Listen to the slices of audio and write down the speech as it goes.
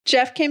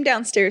Jeff came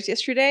downstairs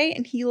yesterday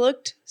and he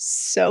looked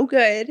so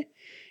good.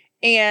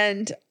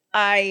 And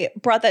I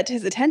brought that to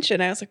his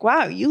attention. I was like,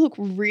 wow, you look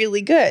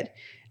really good.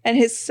 And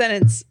his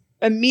sentence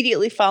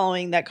immediately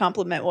following that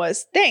compliment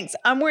was, thanks,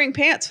 I'm wearing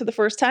pants for the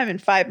first time in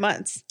 5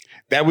 months.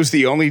 That was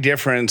the only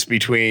difference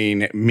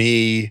between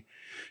me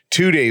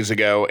 2 days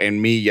ago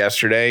and me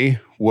yesterday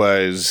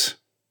was...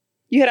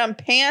 You had on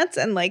pants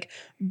and like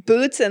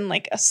boots and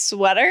like a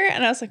sweater.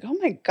 And I was like, oh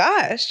my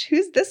gosh,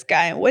 who's this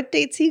guy? What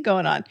date's he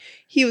going on?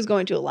 He was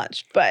going to a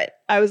lunch, but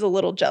I was a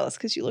little jealous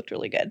because you looked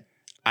really good.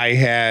 I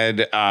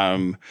had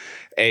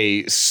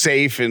a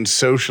safe and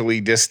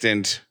socially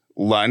distant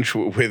lunch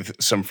with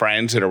some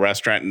friends at a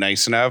restaurant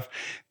nice enough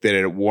that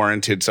it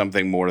warranted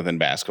something more than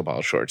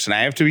basketball shorts. And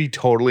I have to be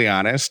totally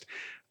honest,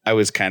 I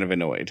was kind of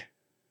annoyed.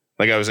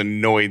 Like I was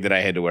annoyed that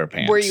I had to wear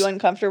pants. Were you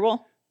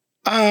uncomfortable?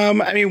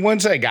 I mean,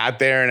 once I got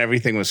there and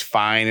everything was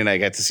fine and I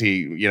got to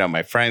see,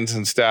 my friends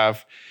and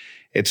stuff,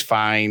 it's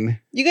fine.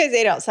 You guys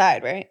ate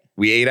outside, right?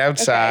 We ate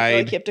outside. Okay, I feel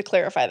like you have to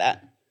clarify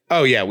that.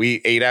 Oh yeah,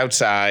 we ate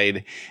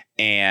outside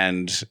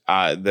and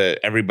the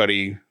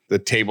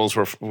tables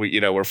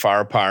were far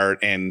apart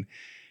and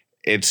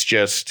it's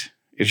just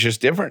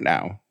different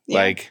now. Yeah.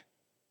 Like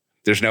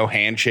there's no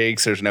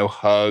handshakes, there's no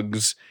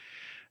hugs.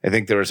 I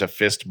think there was a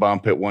fist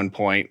bump at one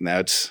point and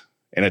that's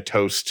in a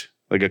toast,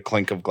 like a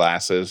clink of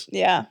glasses.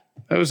 Yeah.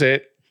 That was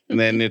it. And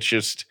then it's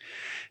just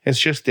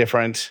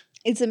different.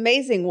 It's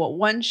amazing what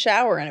one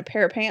shower and a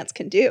pair of pants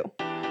can do.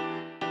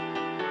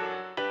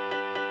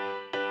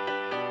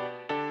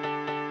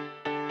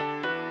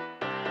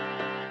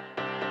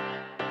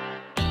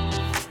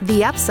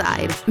 The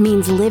Upside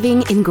means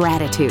living in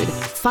gratitude,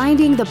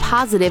 finding the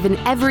positive in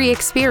every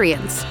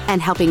experience,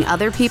 and helping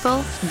other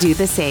people do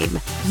the same.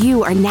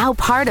 You are now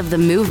part of the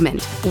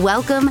movement.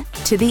 Welcome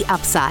to The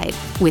Upside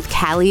with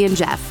Callie and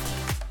Jeff.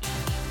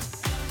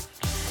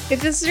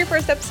 If this is your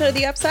first episode of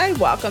The Upside,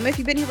 welcome. If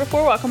you've been here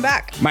before, welcome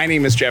back. My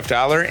name is Jeff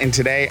Dollar, and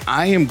today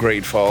I am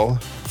grateful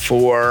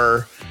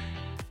for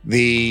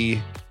the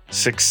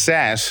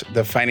success,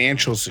 the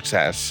financial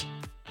success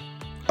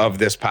of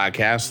this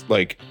podcast.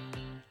 Like,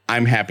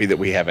 I'm happy that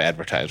we have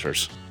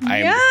advertisers.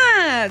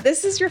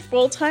 This is your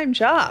full-time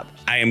job.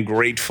 I am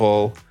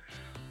grateful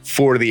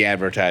for the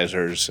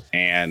advertisers,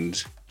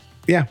 and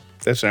yeah,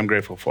 that's what I'm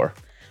grateful for.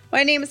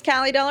 My name is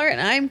Callie Dollar, and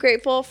I'm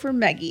grateful for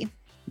Meggie.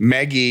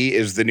 Meggie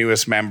is the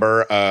newest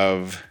member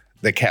of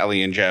the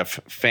Callie and Jeff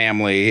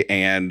family,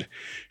 and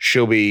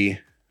she'll be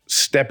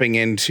stepping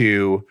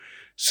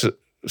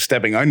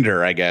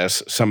under, I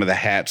guess, some of the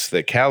hats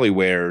that Callie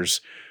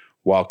wears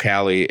while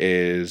Callie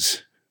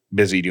is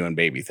busy doing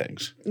baby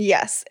things.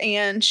 Yes,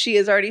 and she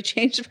has already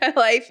changed my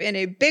life in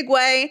a big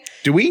way.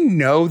 Do we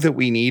know that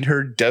we need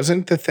her?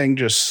 Doesn't the thing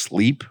just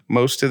sleep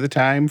most of the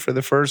time for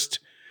the first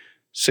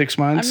 6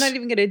 months? I'm not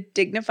even going to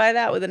dignify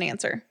that with an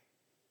answer.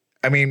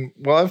 I mean,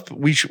 well,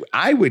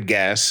 I would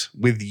guess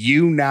with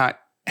you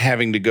not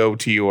having to go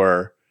to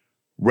your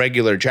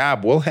regular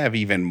job, we'll have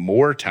even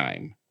more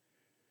time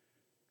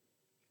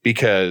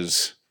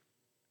because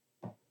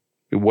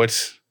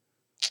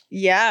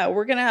Yeah,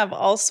 we're going to have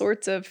all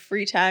sorts of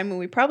free time and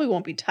we probably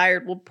won't be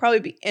tired. We'll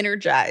probably be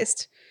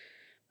energized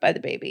by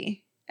the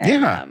baby.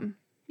 And,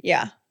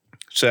 yeah.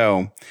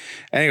 So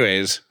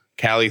anyways,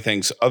 Callie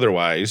thinks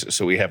otherwise.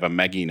 So we have a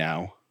Meggie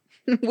now.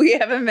 We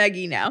have a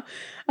Meggie now.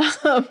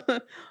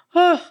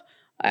 I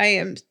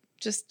am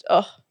just,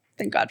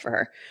 thank God for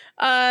her.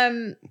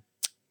 I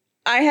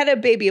had a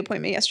baby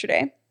appointment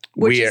yesterday,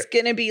 which is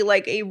going to be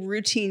like a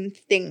routine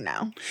thing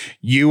now.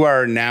 You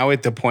are now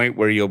at the point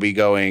where you'll be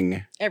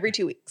going every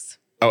 2 weeks.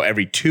 Oh,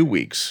 every 2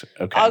 weeks.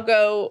 Okay. I'll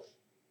go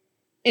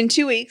in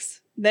 2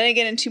 weeks, then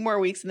again in 2 more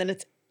weeks, and then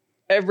it's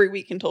every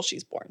week until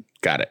she's born.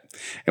 Got it.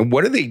 And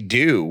what do they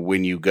do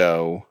when you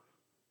go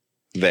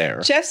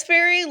there? Jeff's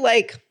very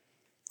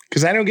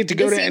because I don't get to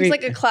go to any. It seems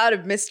like a cloud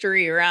of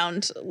mystery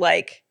around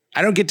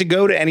I don't get to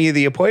go to any of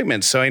the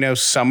appointments. So I know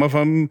some of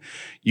them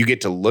you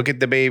get to look at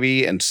the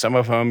baby and some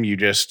of them you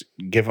just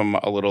give them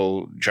a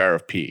little jar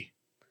of pee.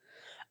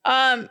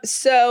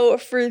 So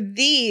for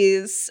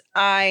these,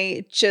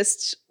 I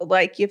just you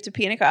have to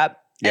pee in a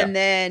cup and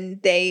then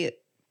they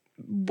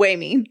weigh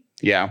me.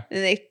 Yeah.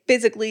 And they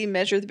physically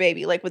measure the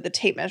baby, like with the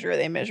tape measure,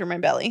 they measure my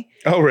belly.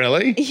 Oh,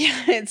 really?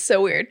 Yeah. It's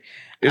so weird.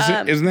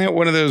 Isn't that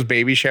one of those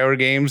baby shower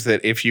games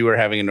that if you were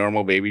having a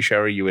normal baby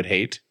shower, you would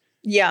hate?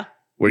 Yeah.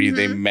 Where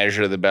they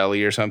measure the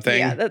belly or something?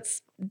 Yeah,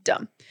 that's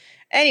dumb.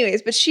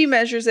 Anyways, but she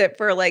measures it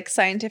for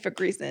scientific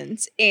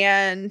reasons.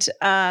 And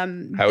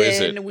how is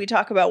it? We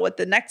talk about what's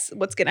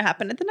going to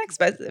happen at the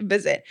next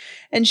visit.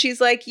 And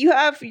she's like,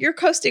 you're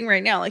coasting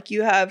right now. Like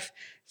you have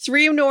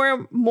 3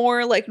 more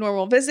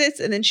normal visits.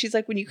 And then she's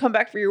like, when you come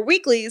back for your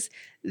weeklies,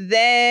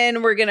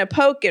 then we're going to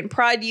poke and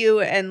prod you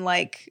and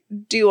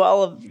do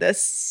all of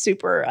this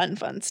super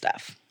unfun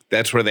stuff.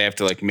 That's where they have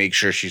to make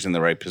sure she's in the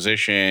right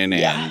position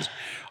and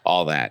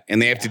all that.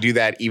 And they have to do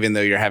that even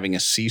though you're having a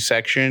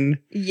C-section.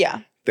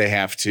 Yeah. They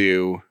have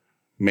to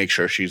make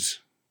sure she's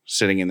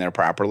sitting in there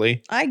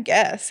properly? I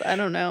guess. I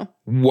don't know.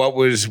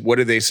 What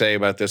did they say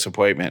about this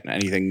appointment?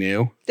 Anything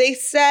new? They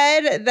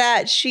said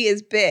that she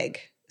is big.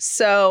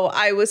 So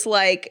I was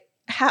like,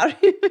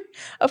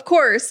 of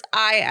course,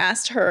 I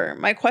asked her,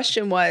 my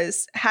question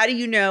was, how do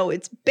you know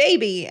it's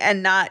baby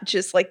and not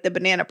just like the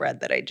banana bread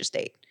that I just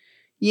ate?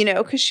 You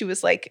know, because she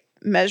was like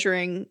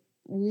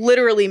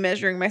literally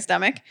measuring my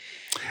stomach.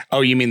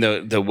 Oh, you mean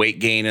the weight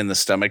gain and the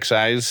stomach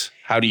size?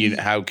 How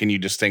can you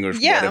distinguish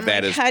what if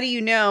that is? How do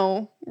you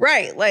know?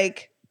 Right.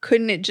 Like,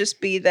 couldn't it just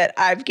be that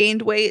I've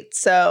gained weight,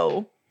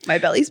 so my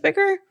belly's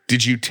bigger?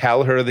 Did you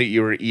tell her that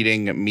you were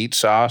eating meat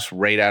sauce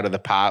right out of the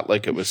pot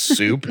like it was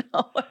soup?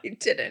 No, I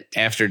didn't.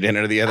 After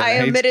dinner the other night?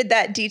 I omitted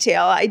that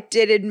detail. I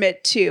did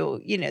admit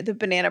to, the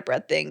banana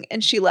bread thing.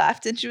 And she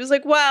laughed and she was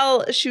like,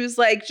 well, she was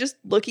like, just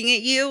looking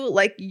at you,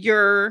 like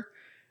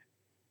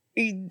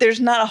there's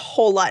not a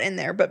whole lot in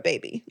there, but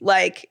baby,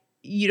 like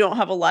you don't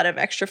have a lot of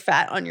extra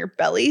fat on your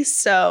belly.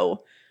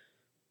 So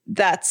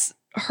that's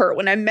her.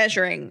 When I'm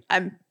measuring,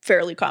 I'm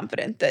fairly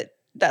confident that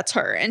that's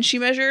her. And she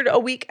measured a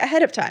week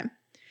ahead of time.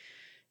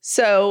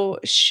 So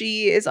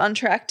she is on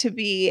track to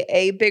be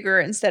a bigger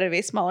instead of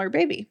a smaller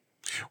baby.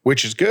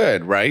 Which is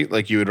good, right?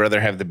 Like you would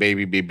rather have the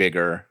baby be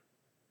bigger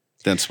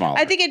than smaller.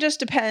 I think it just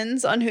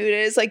depends on who it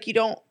is. Like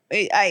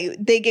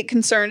they get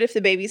concerned if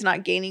the baby's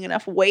not gaining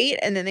enough weight,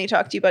 and then they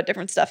talk to you about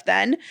different stuff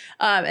then.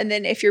 And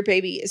then if your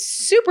baby is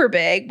super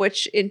big,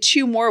 which in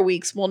 2 more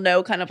weeks we'll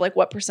know kind of like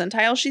what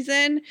percentile she's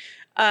in.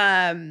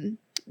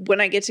 When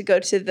I get to go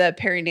to the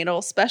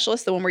perinatal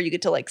specialist, the one where you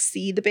get to like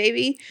see the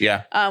baby,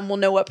 we'll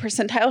know what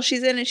percentile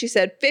she's in. And she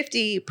said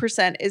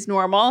 50% is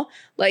normal.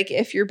 Like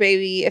if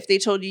they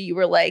told you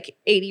were like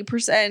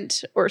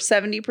 80% or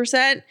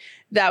 70%,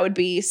 that would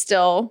be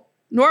still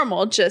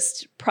normal,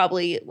 just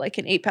probably like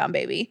an 8-pound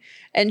baby.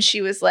 And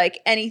she was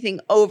like, anything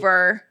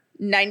over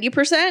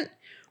 90%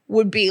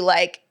 would be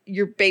like,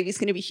 your baby's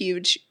going to be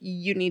huge.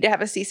 You need to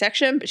have a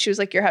C-section. But she was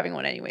like, you're having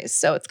one anyways.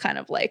 So it's kind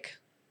of like,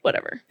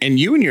 whatever. And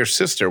you and your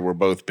sister were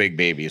both big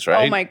babies,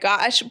 right? Oh my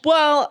gosh.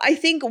 Well, I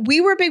think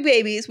we were big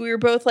babies. We were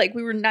both like,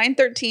 we were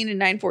 9'13"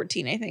 and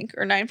 9'14", I think,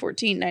 or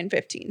 9'14",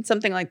 9'15",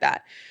 something like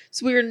that.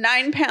 So we were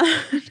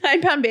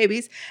 9-pound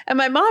babies. And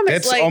my mom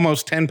is That's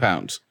almost 10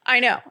 pounds. I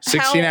know.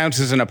 16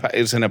 ounces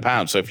is in a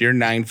pound. So if you're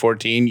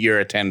 9'14",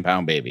 you're a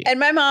 10-pound baby. And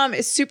my mom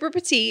is super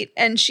petite.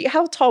 And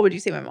how tall would you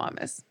say my mom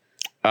is?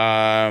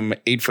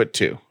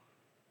 8'2".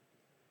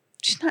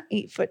 She's not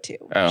 8'2".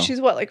 Oh. She's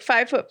what, like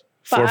 5'5"?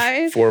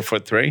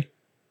 4'3".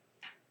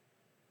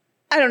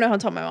 I don't know how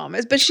tall my mom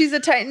is, but she's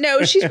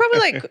she's probably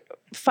like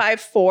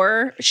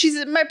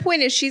 5'4". My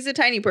point is she's a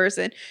tiny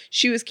person.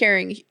 She was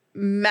carrying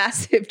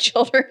massive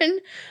children.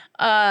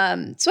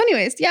 So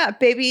anyways, yeah,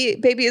 baby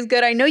is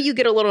good. I know you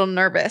get a little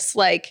nervous.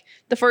 Like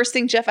the first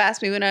thing Jeff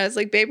asked me when I was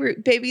like,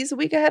 baby's a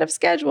week ahead of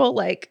schedule,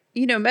 like,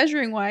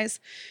 measuring wise,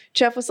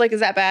 Jeff was like,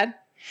 is that bad?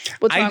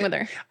 What's wrong with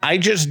her? I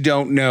just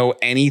don't know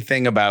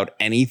anything about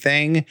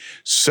anything.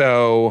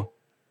 So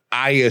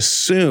I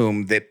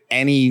assume that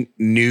any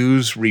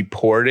news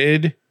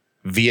reported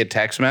via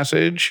text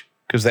message,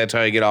 because that's how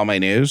I get all my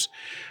news.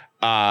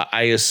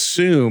 I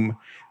assume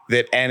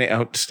that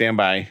stand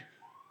by.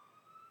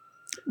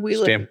 We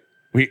live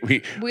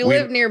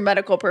near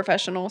medical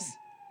professionals.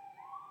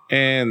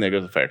 And there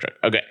goes the fire truck.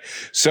 Okay.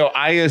 So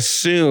I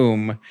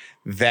assume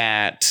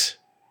that,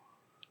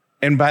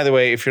 and by the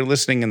way, if you're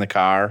listening in the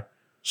car,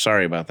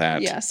 sorry about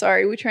that. Yeah,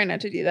 sorry. We try not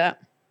to do that.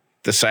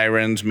 The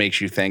sirens makes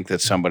you think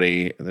that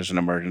there's an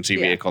emergency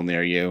vehicle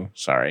near you.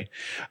 Sorry.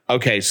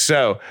 Okay,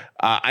 so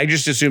I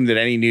just assume that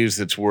any news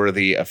that's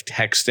worthy of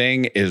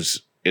texting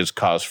is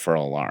cause for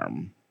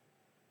alarm.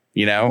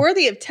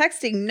 Worthy of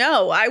texting?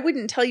 No, I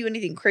wouldn't tell you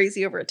anything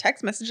crazy over a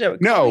text message.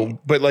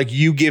 But like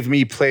you give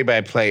me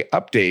play-by-play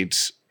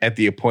updates at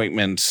the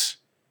appointments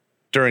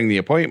during the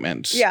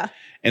appointments. Yeah.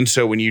 And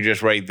so when you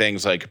just write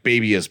things like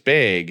baby is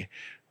big,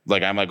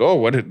 like I'm like,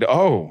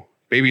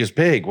 baby is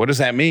big. What does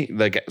that mean?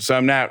 Like, so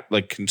I'm not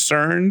like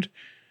concerned.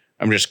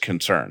 I'm just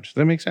concerned. Does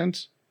that make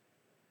sense?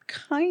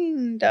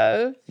 Kind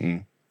of.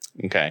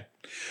 Okay.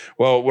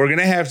 Well, we're going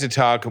to have to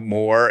talk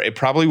more. It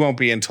probably won't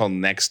be until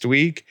next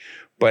week,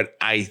 but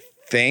I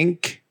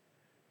think,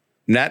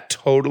 not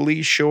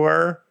totally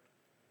sure,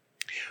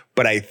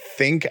 but I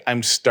think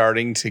I'm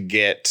starting to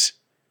get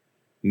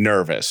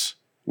nervous,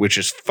 which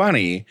is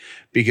funny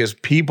because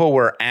people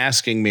were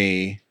asking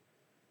me,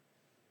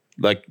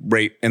 like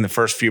right in the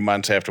first few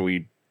months after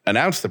we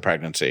announced the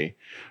pregnancy,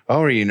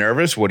 oh, are you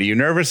nervous? What are you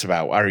nervous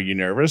about? Are you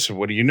nervous?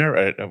 What are you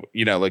nervous?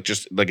 Like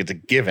just like it's a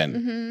given.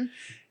 Mm-hmm.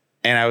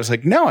 And I was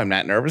like, no, I'm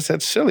not nervous.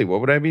 That's silly. What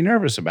would I be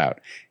nervous about?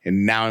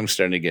 And now I'm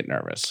starting to get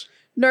nervous.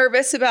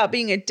 Nervous about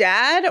being a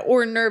dad,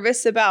 or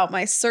nervous about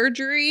my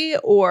surgery,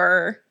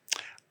 or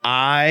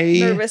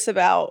nervous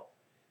about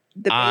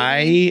the baby?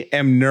 I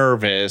am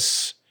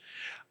nervous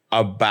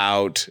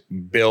about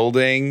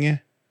building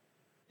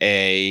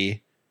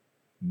a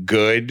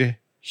good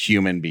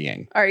human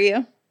being. Are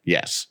you?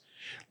 Yes.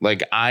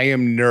 Like I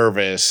am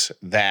nervous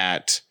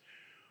that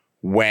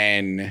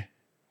when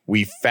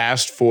we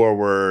fast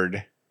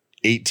forward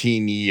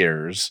 18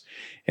 years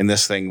and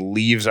this thing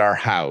leaves our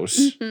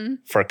house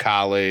for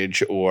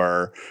college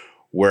or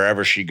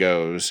wherever she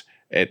goes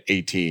at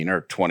 18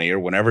 or 20 or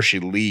whenever she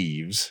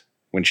leaves,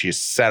 when she's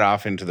set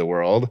off into the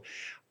world,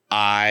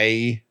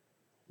 I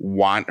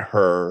want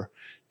her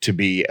to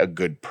be a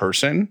good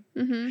person.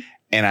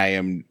 And I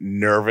am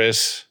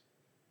nervous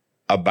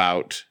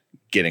about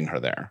getting her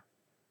there.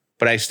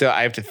 But I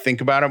have to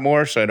think about it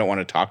more, so I don't want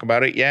to talk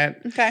about it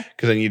yet. Okay.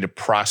 Because I need to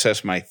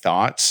process my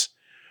thoughts.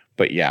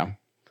 But yeah.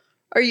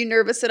 Are you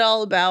nervous at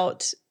all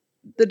about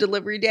the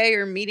delivery day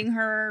or meeting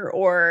her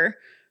or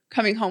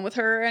coming home with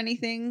her or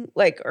anything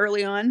like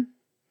early on?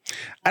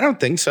 I don't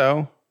think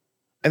so.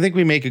 I think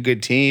we make a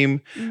good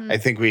team. I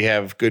think we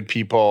have good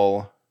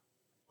people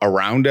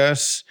around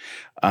us.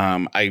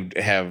 I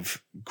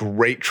have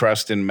great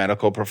trust in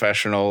medical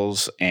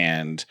professionals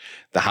and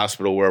the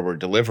hospital where we're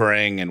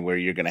delivering and where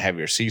you're going to have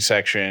your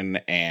C-section.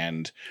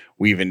 And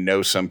we even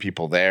know some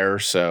people there.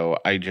 So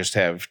I just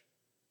have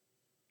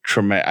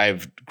I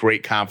have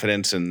great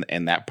confidence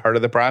in that part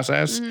of the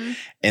process.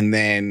 And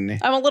then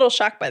I'm a little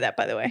shocked by that,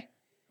 by the way.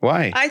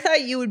 Why? I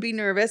thought you would be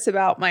nervous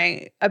about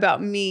my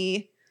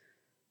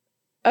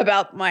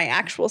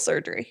actual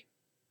surgery.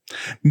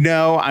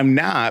 No, I'm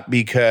not,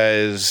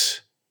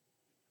 because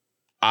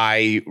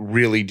I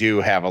really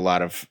do have a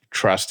lot of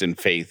trust and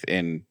faith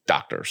in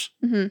doctors.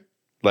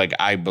 Like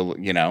I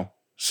believe,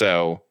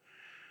 so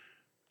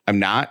I'm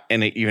not.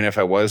 And even if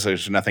I was,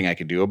 there's nothing I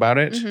could do about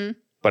it,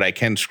 but I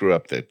can screw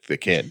up the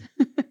kid.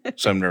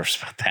 So I'm nervous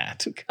about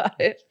that. Got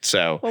it.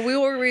 So, well, we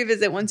will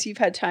revisit once you've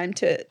had time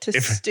to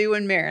stew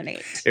and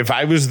marinate. If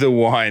I was the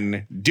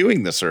one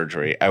doing the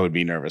surgery, I would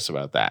be nervous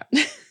about that,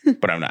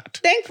 but I'm not.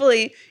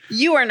 Thankfully,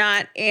 you are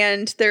not.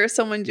 And there's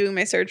someone doing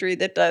my surgery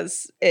that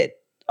does it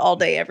all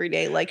day, every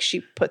day, like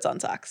she puts on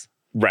socks.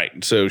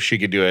 Right. So she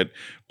could do it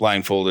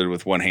blindfolded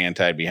with one hand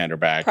tied behind her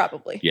back.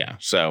 Probably. Yeah.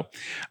 So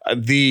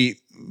the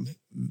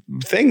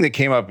thing that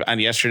came up on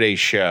yesterday's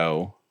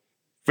show,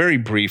 very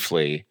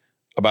briefly,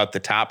 about the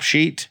top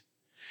sheet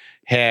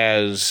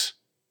has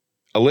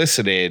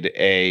elicited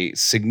a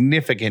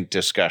significant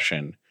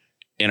discussion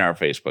in our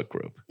Facebook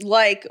group.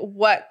 Like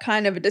what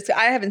kind of a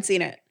discussion? I haven't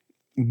seen it.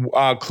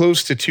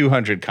 Close to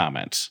 200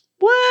 comments.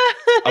 What?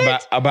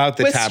 About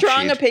the with top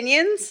strong sheet.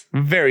 Opinions?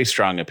 Very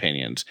strong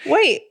opinions.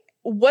 Wait,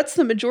 what's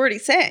the majority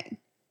saying?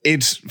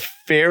 It's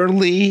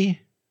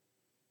fairly,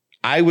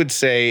 I would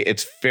say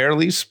it's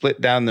fairly split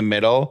down the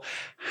middle.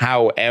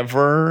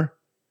 However,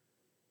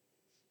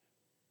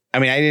 I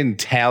mean, I didn't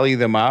tally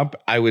them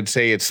up. I would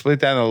say it's split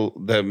down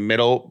the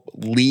middle,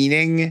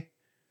 leaning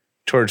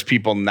towards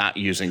people not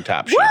using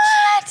top sheets.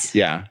 What?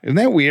 Yeah. Isn't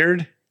that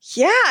weird?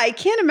 Yeah, I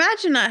can't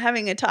imagine not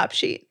having a top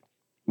sheet.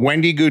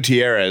 Wendy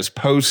Gutierrez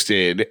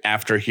posted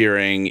after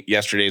hearing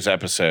yesterday's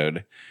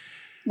episode.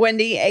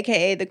 Wendy,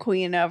 a.k.a. the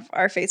queen of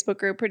our Facebook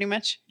group, pretty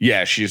much.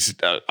 Yeah, she's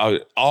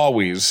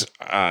always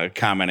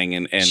commenting.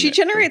 And she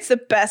generates the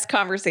best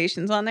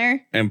conversations on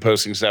there. And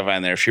posting stuff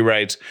on there. She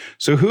writes,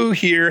 so who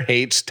here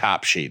hates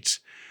top sheets?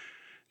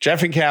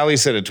 Jeff and Callie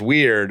said it's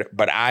weird,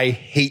 but I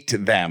hate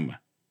them.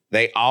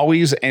 They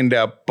always end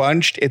up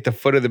bunched at the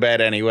foot of the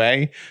bed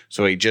anyway,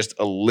 so he just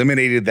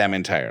eliminated them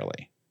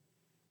entirely.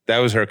 That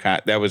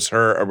was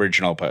her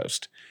original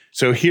post.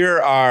 So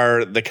here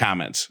are the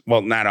comments.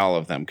 Well, not all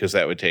of them, because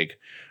that would take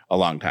a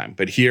long time.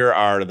 But here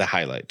are the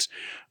highlights.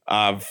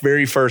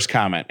 Very first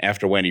comment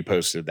after Wendy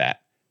posted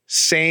that.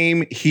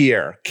 Same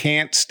here.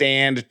 Can't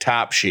stand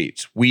top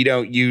sheets. We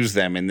don't use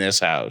them in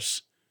this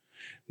house.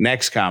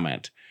 Next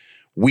comment.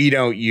 We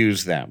don't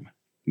use them.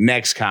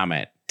 Next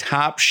comment.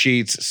 Top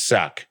sheets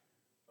suck,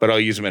 but I'll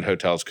use them at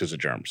hotels because of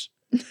germs.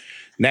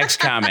 Next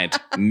comment.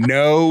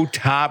 No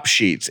top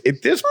sheets.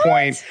 At this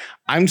point,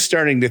 I'm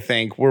starting to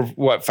think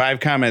we're 5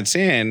 comments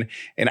in,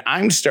 and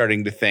I'm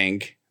starting to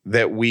think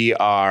that we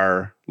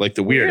are like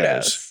the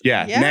weirdos.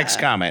 Yeah. Next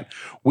comment.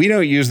 We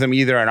don't use them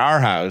either in our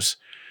house.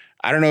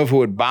 I don't know if it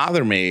would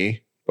bother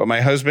me, but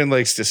my husband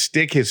likes to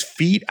stick his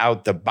feet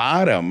out the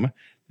bottom.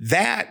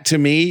 That to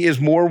me is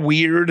more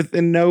weird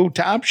than no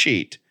top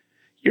sheet.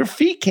 Your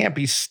feet can't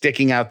be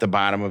sticking out the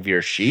bottom of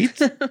your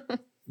sheet.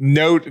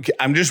 No,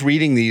 I'm just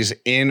reading these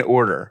in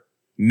order.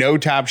 No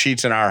top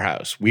sheets in our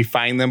house. We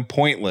find them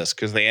pointless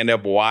because they end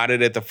up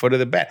wadded at the foot of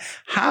the bed.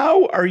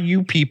 How are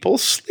you people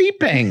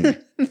sleeping?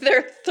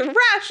 They're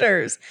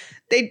thrashers.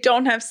 They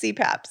don't have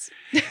CPAPs.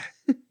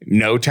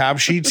 No top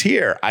sheets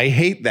here. I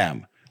hate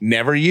them.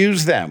 Never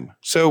use them.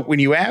 So when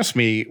you ask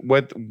me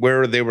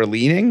where they were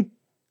leaning,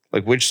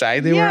 like which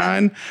side they were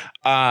on,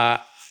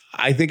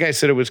 I think I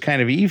said it was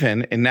kind of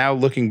even. And now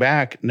looking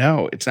back,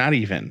 no, it's not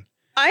even.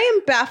 I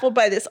am baffled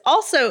by this.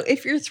 Also,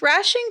 if you're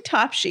thrashing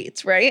top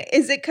sheets, right,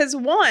 is it because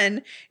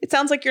one, it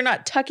sounds like you're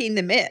not tucking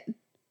them in,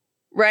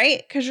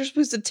 right? Because you're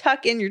supposed to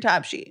tuck in your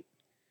top sheet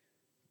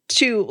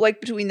to like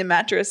between the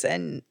mattress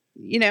and,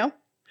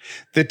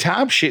 the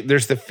top sheet,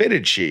 there's the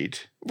fitted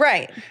sheet.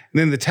 Right. And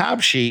then the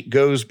top sheet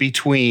goes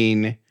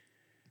between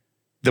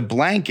the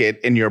blanket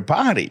and your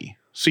body.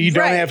 So you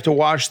don't have to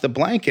wash the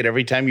blanket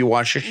every time you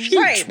wash your sheets,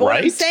 right? But what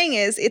I'm saying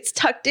is it's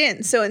tucked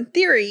in. So in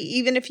theory,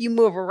 even if you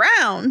move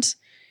around,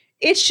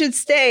 it should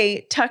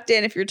stay tucked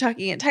in if you're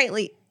tucking it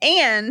tightly.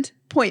 And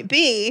point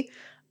B,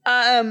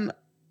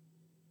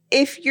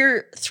 if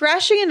you're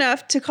thrashing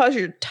enough to cause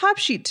your top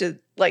sheet to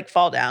like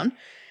fall down,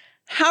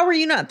 how are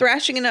you not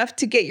thrashing enough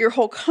to get your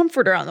whole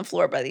comforter on the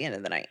floor by the end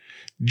of the night?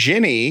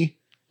 Ginny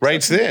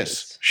writes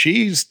this.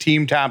 She's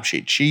team top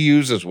sheet. She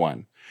uses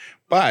one,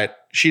 but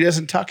she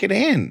doesn't tuck it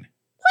in.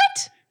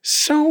 What?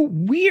 So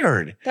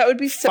weird. That would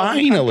be so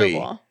Finally,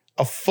 uncomfortable.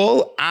 a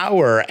full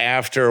hour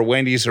after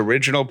Wendy's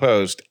original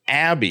post,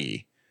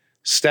 Abby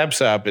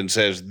steps up and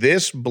says,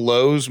 "This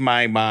blows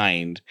my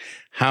mind.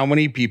 How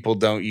many people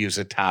don't use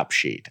a top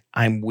sheet?"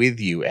 I'm with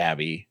you,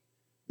 Abby.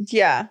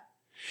 Yeah.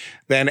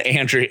 Then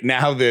Andrea,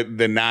 now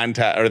the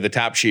non-top or the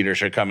top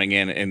sheeters are coming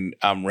in and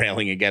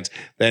railing against.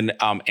 Then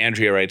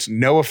Andrea writes,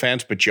 "No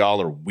offense, but y'all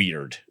are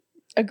weird."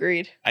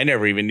 Agreed. I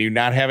never even knew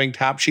not having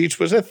top sheets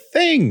was a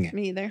thing.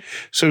 Me either.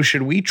 So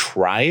should we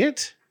try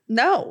it?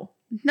 No.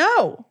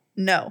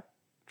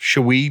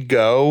 Should we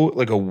go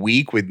like a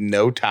week with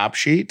no top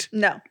sheet?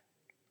 No.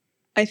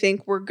 I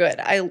think we're good.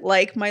 I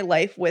like my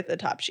life with a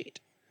top sheet.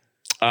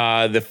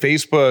 The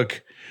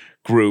Facebook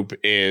group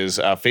is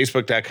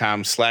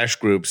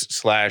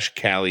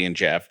facebook.com/groups/Callie and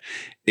Jeff.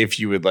 If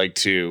you would like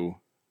to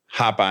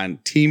hop on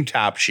Team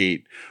Top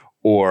Sheet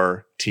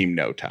or Team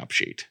No Top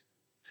Sheet.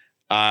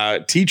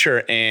 Teacher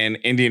in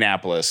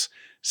Indianapolis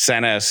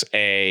sent us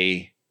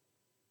a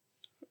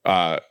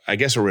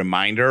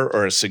reminder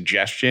or a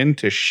suggestion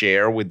to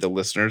share with the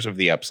listeners of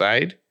the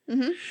Upside.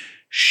 Mm-hmm.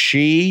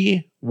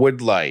 She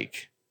would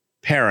like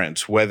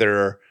parents,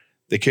 whether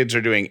the kids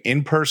are doing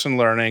in-person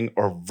learning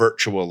or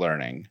virtual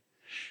learning,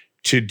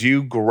 to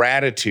do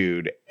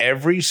gratitude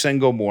every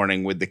single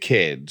morning with the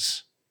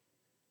kids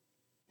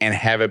and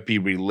have it be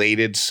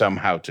related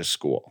somehow to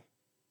school.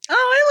 Oh,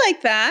 I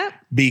like that.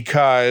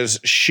 Because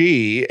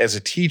she, as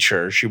a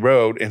teacher, she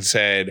wrote and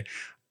said,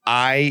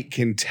 I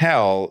can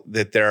tell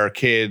that there are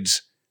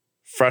kids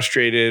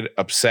frustrated,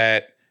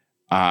 upset,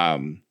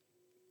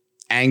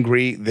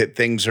 angry that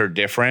things are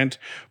different.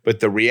 But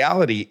the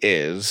reality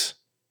is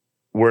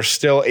we're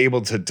still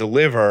able to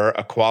deliver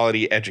a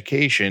quality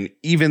education,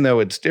 even though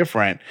it's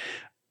different.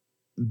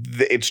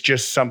 It's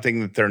just something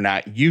that they're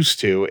not used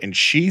to. And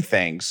she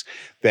thinks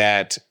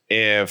that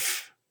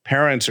if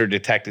parents are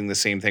detecting the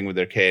same thing with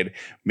their kid,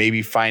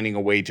 maybe finding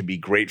a way to be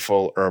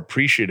grateful or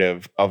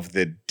appreciative of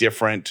the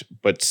different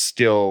but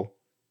still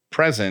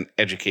present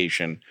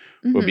education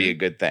would be a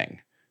good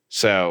thing.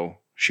 So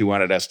she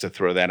wanted us to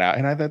throw that out.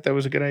 And I thought that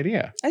was a good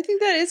idea. I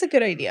think that is a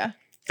good idea.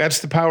 That's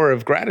the power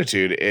of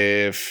gratitude.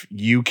 If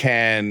you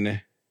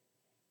can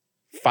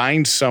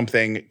find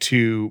something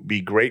to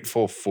be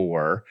grateful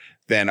for,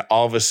 then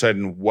all of a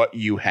sudden what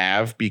you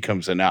have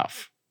becomes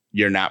enough.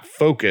 You're not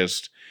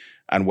focused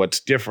on what's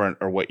different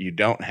or what you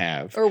don't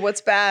have. Or what's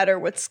bad or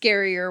what's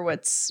scary or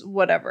what's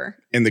whatever.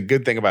 And the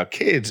good thing about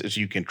kids is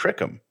you can trick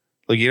them.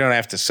 Like you don't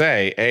have to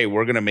say, hey,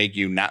 we're going to make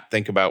you not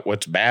think about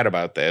what's bad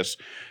about this.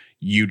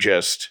 You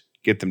just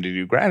get them to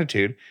do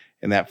gratitude,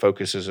 and that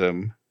focuses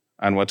them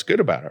on what's good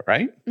about it,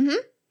 right? Mm-hmm.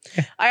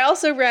 Yeah. I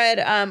also read,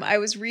 I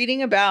was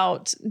reading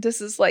about,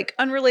 this is like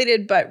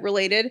unrelated but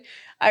related.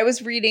 I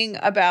was reading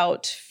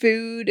about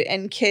food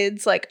and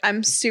kids. Like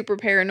I'm super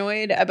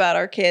paranoid about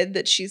our kid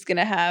that she's going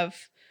to have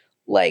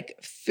like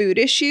food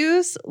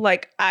issues.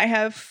 Like I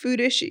have food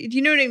issues. Do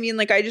you know what I mean?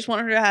 Like I just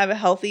want her to have a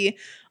healthy,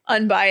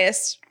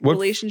 unbiased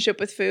relationship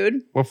with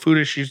food. What food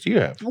issues do you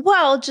have?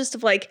 Well, just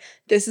of like,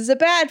 this is a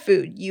bad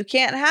food. You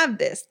can't have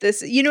this.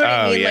 This, you know what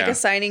I mean? Yeah. Like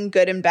assigning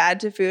good and bad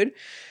to food.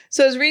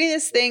 So I was reading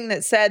this thing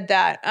that said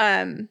that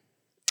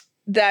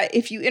that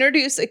if you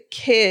introduce a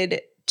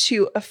kid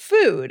to a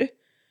food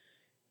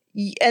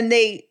and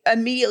they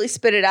immediately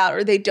spit it out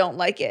or they don't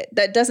like it,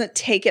 that doesn't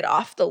take it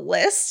off the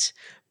list.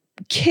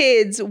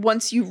 Kids,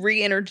 once you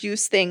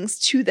reintroduce things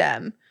to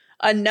them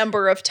a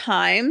number of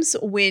times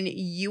when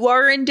you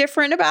are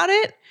indifferent about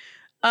it,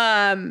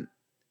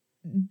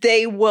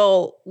 they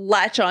will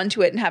latch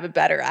onto it and have a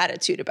better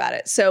attitude about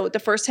it. So the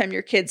first time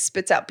your kid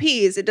spits out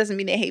peas, it doesn't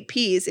mean they hate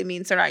peas. It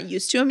means they're not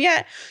used to them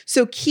yet.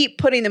 So keep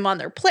putting them on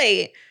their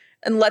plate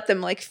and let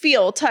them like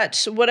feel,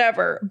 touch,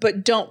 whatever.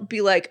 But don't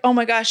be like, oh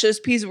my gosh, those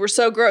peas were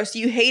so gross.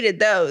 You hated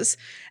those.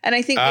 And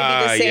I think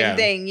maybe the same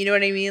thing. You know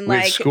what I mean?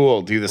 With like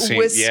school, do the same.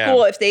 With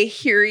school, if they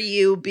hear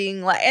you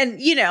being like,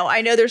 and you know,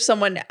 I know there's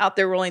someone out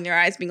there rolling their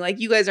eyes being like,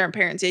 you guys aren't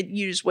parents.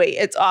 You just wait.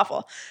 It's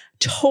awful.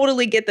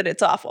 Totally get that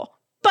it's awful.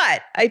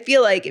 But I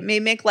feel like it may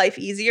make life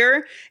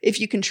easier if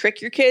you can trick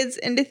your kids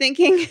into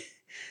thinking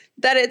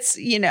that it's,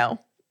 you know,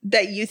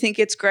 that you think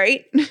it's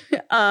great.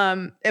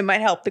 It might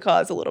help the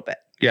cause a little bit.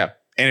 Yeah.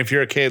 And if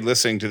you're a kid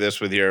listening to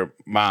this with your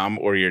mom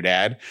or your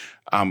dad,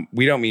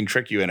 we don't mean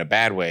trick you in a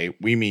bad way.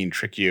 We mean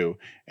trick you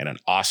in an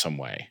awesome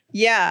way.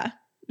 Yeah,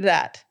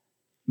 that.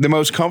 The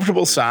most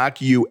comfortable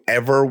sock you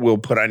ever will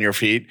put on your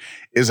feet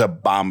is a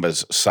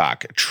Bombas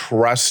sock.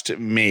 Trust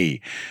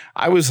me.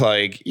 I was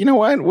like, you know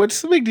what?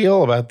 What's the big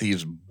deal about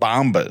these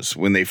Bombas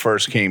when they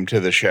first came to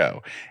the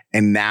show?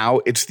 And now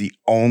it's the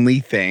only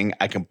thing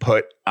I can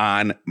put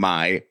on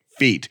my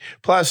feet.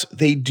 Plus,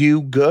 they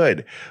do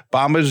good.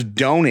 Bombas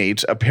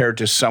donates a pair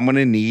to someone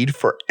in need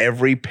for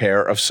every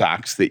pair of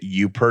socks that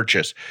you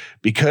purchase.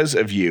 Because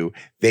of you,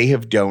 they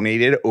have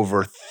donated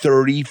over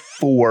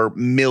 34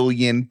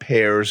 million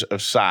pairs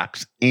of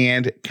socks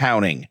and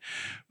counting.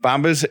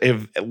 Bombas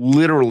have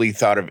literally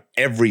thought of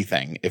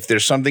everything. If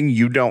there's something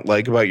you don't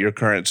like about your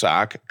current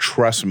sock,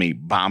 trust me,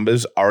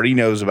 Bombas already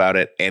knows about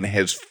it and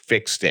has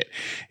fixed it.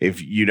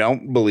 If you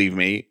don't believe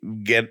me,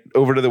 get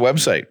over to the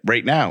website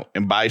right now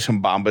and buy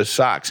some Bombas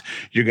socks.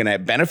 You're going to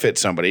benefit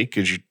somebody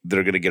because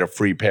they're going to get a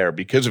free pair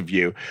because of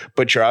you,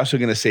 but you're also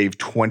going to save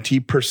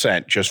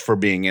 20% just for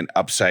being an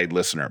Upside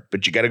listener.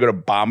 But you got to go to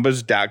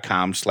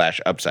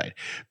bombas.com/upside.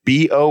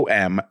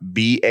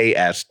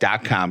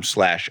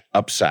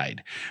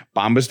 BOMBAS.com/upside.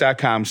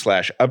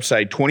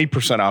 Bombas.com/upside,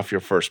 20% off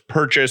your first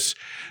purchase.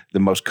 The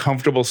most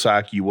comfortable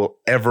sock you will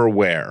ever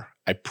wear.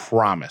 I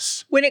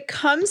promise. When it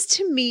comes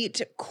to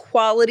meat,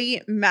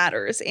 quality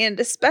matters. And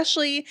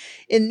especially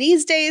in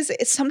these days,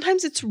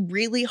 sometimes it's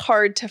really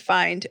hard to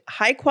find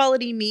high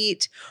quality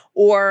meat,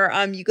 or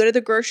you go to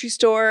the grocery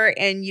store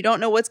and you don't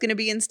know what's going to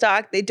be in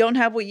stock. They don't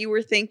have what you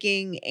were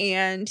thinking.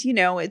 And,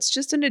 it's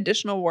just an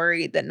additional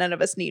worry that none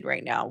of us need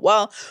right now.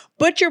 Well,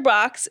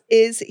 ButcherBox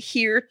is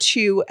here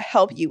to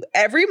help you.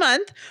 Every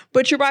month,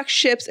 ButcherBox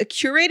ships a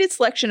curated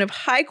selection of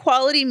high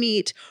quality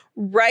meat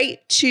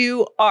right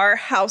to our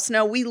house.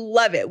 Now, we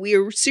love it. We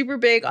are super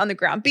big on the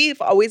ground beef.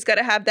 Always got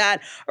to have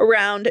that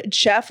around.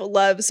 Jeff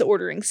loves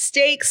ordering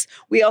steaks.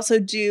 We also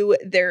do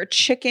their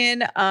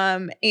chicken.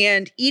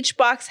 And each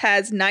box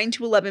has 9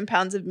 to 11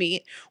 pounds of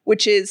meat,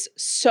 which is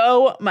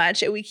so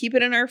much. And we keep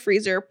it in our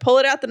freezer, pull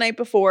it out the night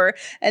before,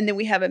 and then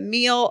we have a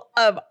meal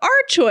of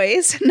our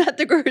choice, not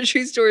the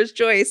grocery store's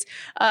choice,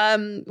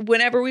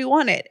 whenever we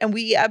want it. And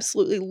we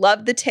absolutely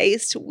love the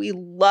taste. We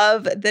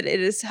love that it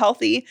is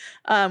healthy.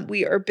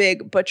 We are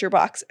big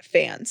ButcherBox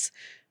fans.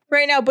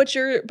 Right now,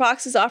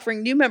 ButcherBox is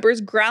offering new members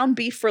ground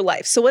beef for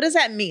life. So what does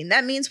that mean?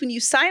 That means when you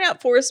sign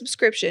up for a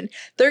subscription,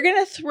 they're going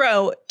to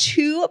throw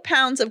 2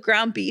 pounds of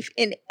ground beef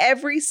in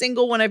every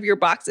single one of your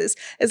boxes,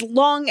 as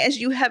long as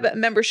you have a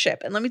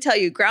membership. And let me tell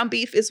you, ground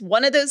beef is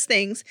one of those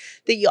things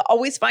that you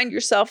always find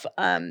yourself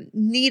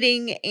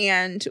needing,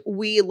 and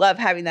we love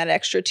having that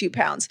extra 2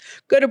 pounds.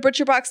 Go to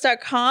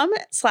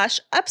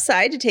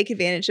butcherbox.com/upside to take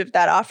advantage of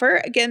that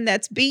offer. Again,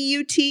 that's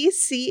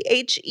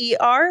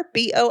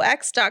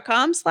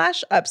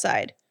ButcherBox.com/upside.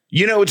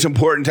 It's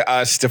important to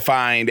us to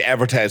find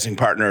advertising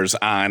partners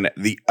on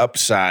the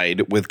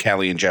Upside with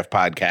Callie and Jeff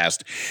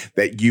podcast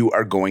that you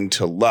are going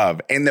to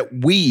love and that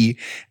we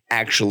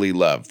actually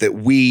love, that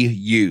we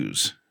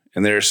use.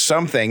 And there's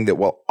something that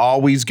will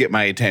always get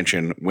my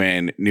attention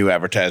when new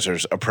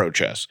advertisers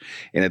approach us.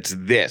 And it's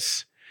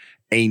this: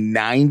 a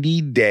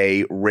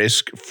 90-day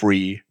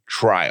risk-free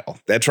trial.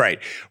 That's right.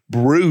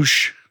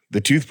 Bruush, the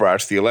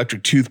toothbrush, the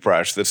electric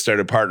toothbrush that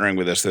started partnering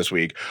with us this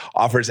week,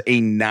 offers a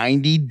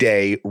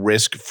 90-day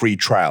risk-free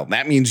trial.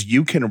 That means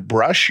you can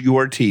brush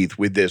your teeth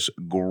with this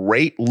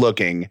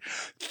great-looking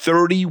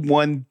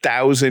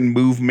 31,000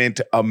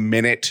 movement a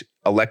minute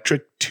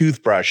electric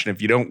toothbrush. And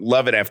if you don't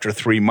love it after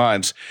 3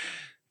 months,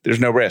 there's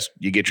no risk.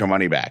 You get your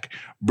money back.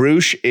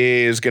 Bruush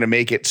is going to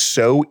make it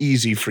so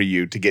easy for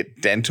you to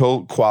get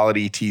dental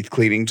quality teeth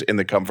cleanings in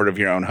the comfort of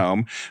your own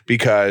home,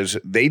 because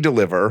they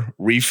deliver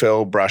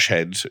refill brush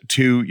heads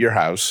to your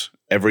house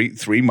every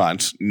 3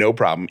 months. No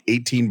problem.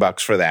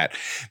 $18 for that.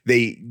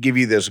 They give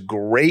you this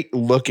great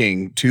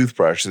looking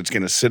toothbrush that's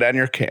going to sit on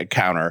your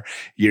counter.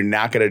 You're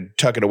not going to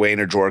tuck it away in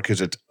a drawer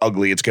because it's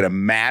ugly. It's going to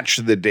match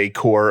the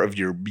decor of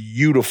your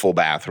beautiful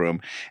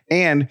bathroom.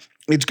 And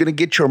it's going to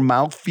get your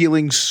mouth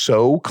feeling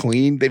so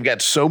clean. They've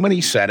got so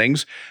many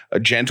settings: a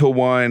gentle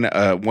one,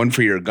 one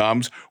for your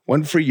gums,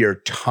 one for your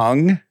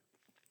tongue.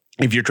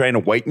 If you're trying to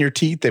whiten your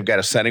teeth, they've got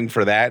a setting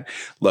for that.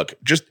 Look,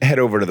 just head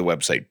over to the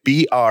website,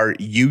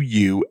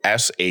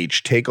 BRUUSH.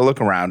 Take a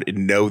look around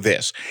and know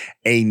this: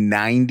 a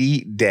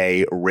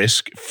 90-day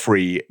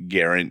risk-free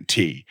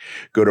guarantee.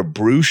 Go to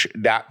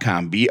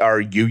Bruush.com,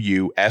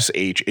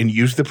 BRUUSH, and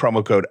use the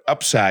promo code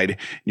UPSIDE, and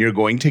you're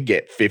going to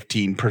get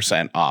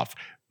 15% off.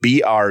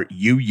 BRUUSH.com,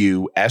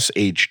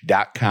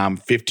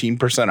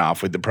 15%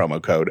 off with the promo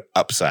code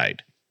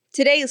UPSIDE.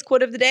 Today's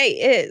quote of the day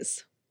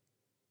is: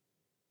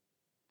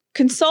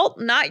 consult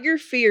not your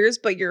fears,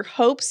 but your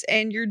hopes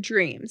and your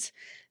dreams.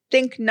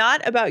 Think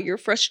not about your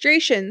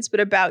frustrations, but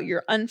about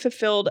your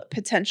unfulfilled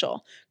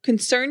potential.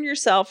 Concern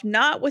yourself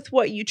not with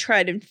what you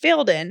tried and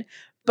failed in,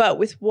 but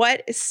with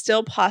what is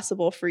still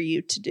possible for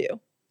you to do.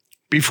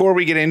 Before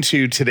we get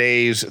into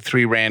today's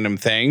 3 random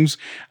things,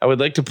 I would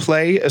like to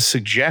play a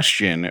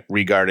suggestion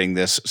regarding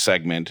this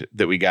segment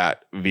that we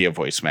got via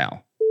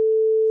voicemail.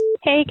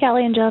 Hey,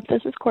 Callie and Jeff,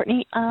 this is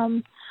Courtney.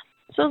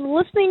 So I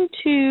was listening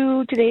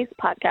to today's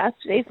podcast,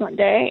 today's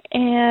Monday,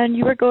 and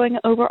you were going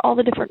over all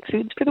the different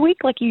foods for the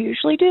week like you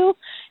usually do.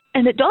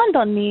 And it dawned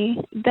on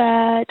me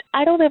that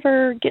I don't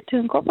ever get to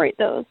incorporate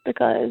those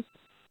because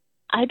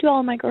I do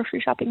all my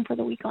grocery shopping for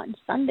the week on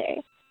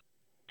Sunday.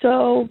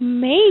 So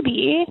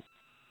maybe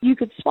you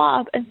could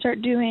swap and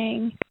start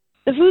doing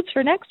the foods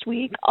for next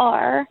week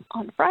are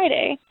on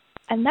Friday,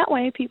 And that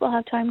way people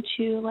have time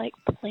to like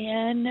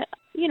plan,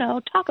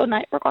 taco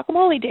night or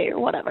guacamole day or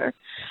whatever.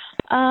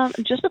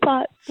 Just a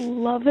thought.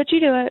 Love that you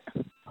do it.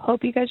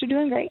 Hope you guys are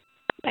doing great.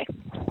 Bye.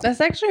 That's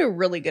actually a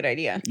really good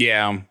idea.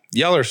 Yeah.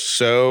 Y'all are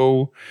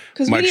so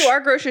Because we do our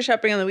grocery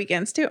shopping on the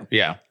weekends too.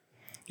 Yeah.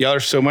 Y'all are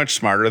so much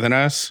smarter than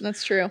us.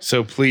 That's true.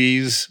 So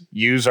please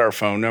use our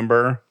phone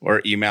number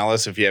or email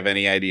us if you have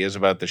any ideas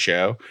about the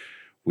show.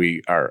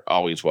 We are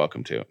always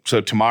welcome to.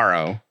 So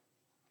tomorrow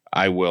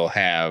I will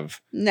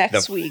have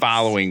Next the week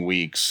following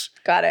week's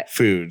Got it.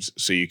 foods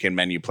so you can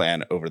menu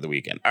plan over the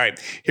weekend. All right.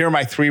 Here are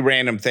my 3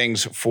 random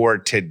things for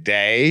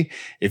today.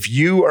 If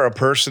you are a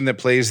person that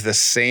plays the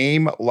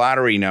same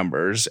lottery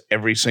numbers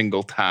every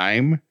single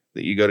time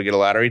that you go to get a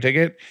lottery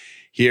ticket,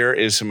 here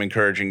is some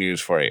encouraging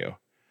news for you.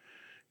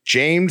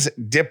 James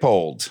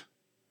Dippold,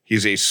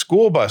 he's a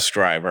school bus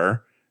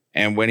driver,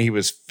 and when he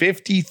was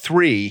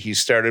 53, he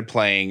started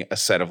playing a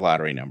set of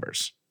lottery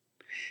numbers.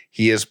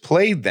 He has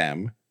played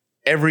them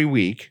every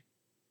week,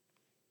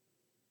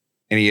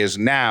 and he is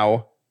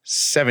now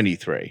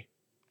 73.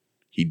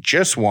 He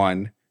just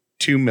won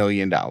 $2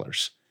 million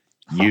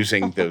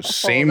using those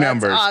same that's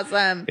numbers.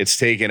 Awesome. It's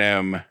taken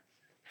him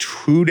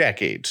 2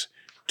 decades,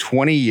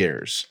 20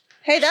 years.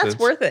 Hey, that's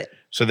worth it.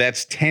 So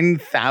that's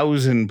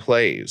 10,000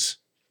 plays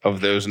of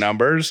those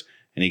numbers,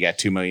 and he got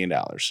 $2 million.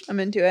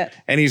 I'm into it.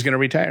 And he's going to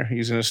retire.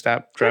 He's going to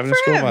stop driving a for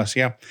school him. bus.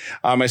 Yeah.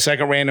 My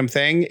second random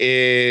thing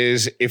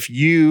is if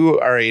you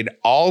are an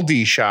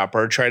Aldi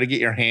shopper, try to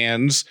get your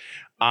hands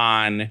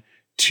on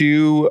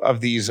 2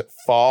 of these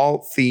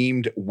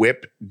fall-themed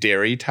whip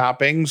dairy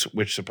toppings,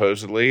 which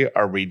supposedly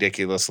are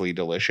ridiculously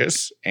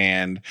delicious,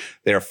 and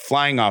they're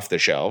flying off the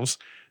shelves.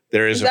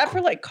 There Is that for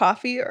like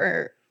coffee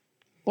or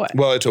what?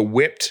 Well, it's a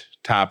whipped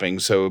topping,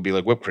 so it would be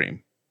like whipped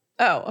cream.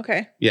 Oh,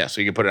 okay. Yeah, so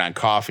you can put it on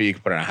coffee, you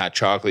can put it on hot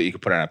chocolate, you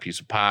can put it on a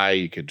piece of pie,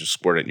 you could just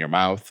squirt it in your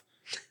mouth.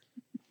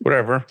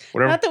 Whatever.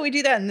 Not that we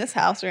do that in this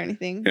house or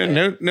anything.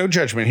 Yeah, no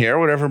judgment here.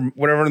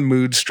 Whatever the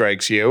mood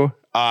strikes you.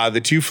 The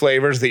 2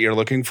 flavors that you're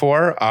looking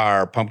for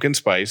are pumpkin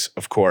spice,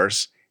 of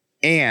course,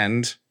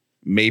 and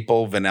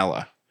maple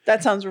vanilla.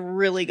 That sounds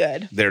really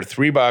good. They're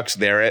 $3.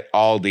 They're at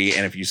Aldi,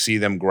 and if you see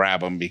them,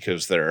 grab them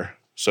because they're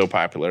so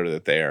popular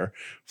that they're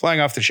flying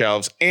off the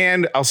shelves.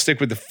 And I'll stick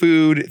with the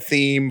food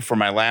theme for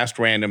my last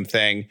random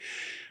thing.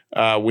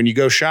 When you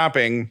go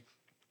shopping,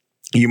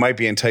 you might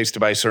be enticed to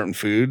buy certain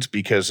foods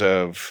because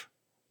of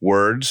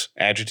words,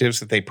 adjectives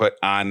that they put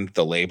on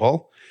the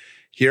label.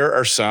 Here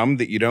are some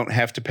that you don't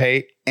have to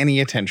pay any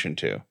attention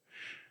to.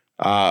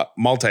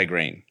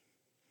 Multigrain.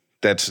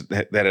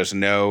 There's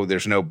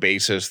no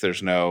basis.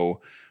 There's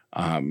no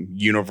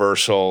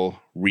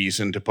universal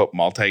reason to put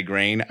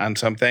multigrain on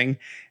something.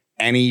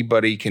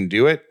 Anybody can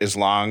do it as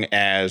long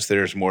as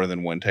there's more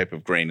than one type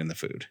of grain in the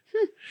food.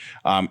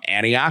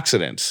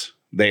 Antioxidants,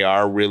 they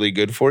are really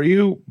good for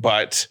you,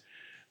 but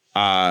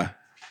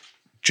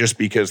just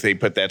because they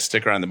put that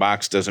sticker on the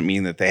box doesn't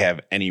mean that they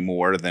have any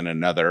more than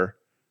another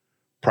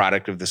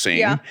product of the same.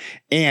 Yeah.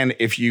 And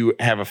if you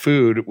have a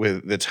food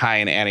that's high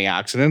in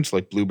antioxidants,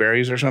 like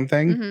blueberries or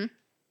something,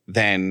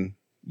 then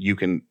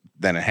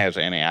it has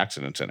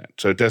antioxidants in it.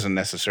 So it doesn't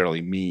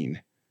necessarily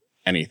mean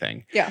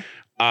anything. Yeah.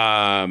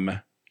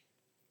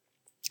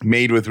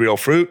 Made with real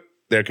fruit,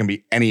 there can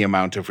be any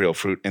amount of real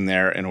fruit in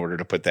there in order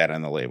to put that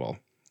on the label.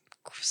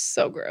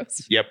 So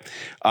gross. Yep.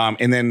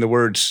 And then the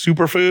word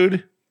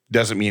superfood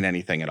doesn't mean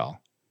anything at all.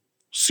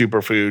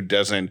 Superfood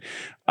doesn't,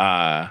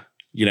 I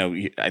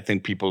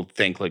think people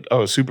think like,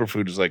 oh,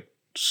 superfood is like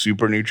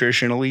super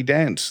nutritionally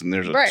dense and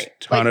there's a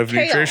ton of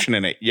nutrition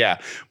in it. Yeah.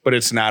 But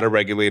it's not a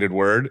regulated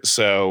word.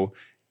 So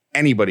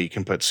anybody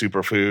can put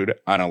superfood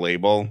on a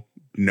label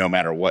no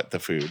matter what the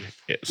food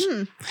is.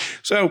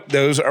 So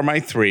those are my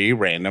 3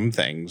 random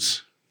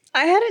things.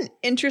 I had an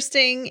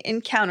interesting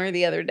encounter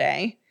the other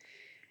day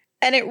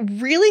and it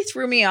really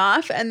threw me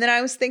off. And then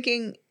I was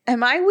thinking,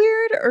 am I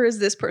weird or is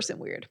this person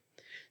weird?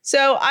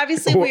 So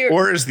obviously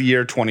or is the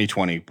year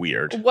 2020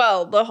 weird?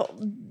 Well,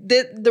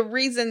 the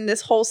reason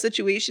this whole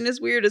situation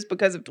is weird is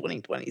because of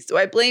 2020. So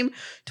I blame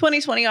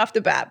 2020 off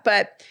the bat.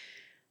 But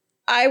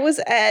I was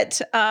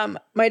at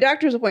my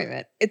doctor's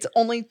appointment. It's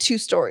only 2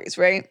 stories,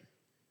 right?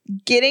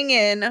 Getting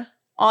in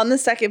on the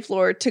 2nd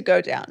floor to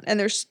go down. And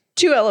there's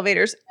 2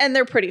 elevators and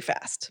they're pretty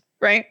fast,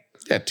 right?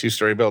 Yeah,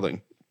 2-story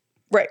building.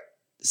 Right.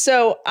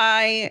 So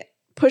I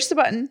push the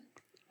button,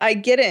 I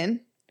get in,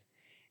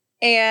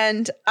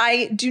 and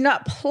I do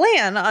not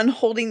plan on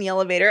holding the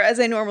elevator as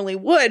I normally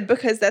would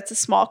because that's a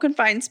small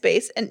confined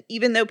space. And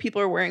even though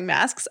people are wearing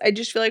masks, I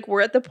just feel like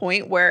we're at the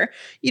point where,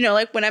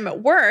 like when I'm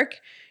at work,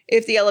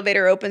 if the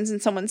elevator opens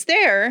and someone's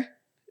there,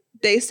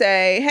 they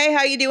say, hey,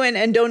 how you doing?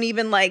 And don't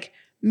even like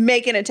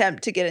make an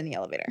attempt to get in the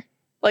elevator.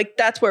 Like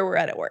that's where we're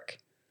at work.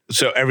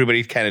 So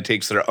everybody kind of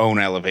takes their own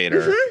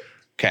elevator.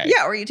 Okay.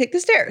 Yeah, or you take the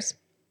stairs.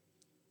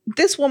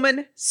 This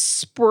woman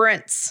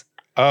sprints.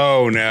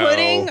 Oh, no.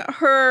 Putting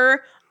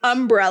her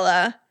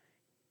umbrella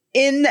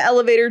in the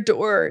elevator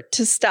door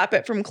to stop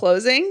it from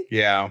closing.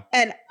 Yeah.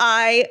 And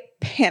I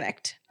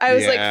panicked. I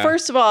was like,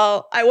 first of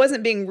all, I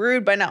wasn't being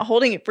rude by not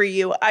holding it for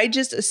you. I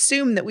just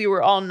assumed that we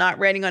were all not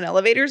riding on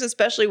elevators,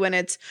 especially when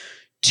it's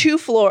 2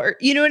 floor.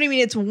 You know what I mean?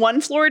 It's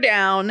 1 floor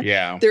down.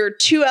 Yeah. There are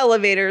 2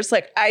 elevators.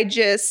 Like I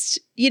just,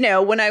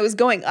 when I was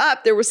going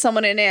up, there was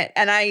someone in it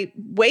and I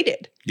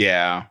waited.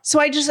 Yeah. So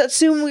I just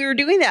assumed we were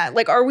doing that.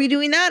 Like, are we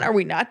doing that? Are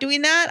we not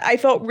doing that? I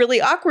felt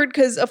really awkward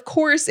because, of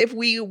course, if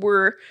we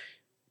were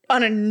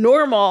on a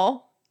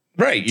normal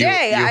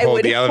day, I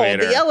would hold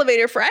the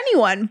elevator for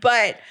anyone.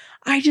 But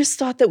I just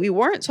thought that we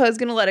weren't. So I was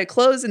going to let it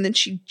close. And then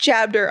she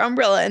jabbed her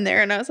umbrella in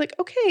there. And I was like,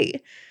 okay,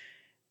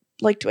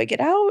 like, do I get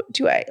out?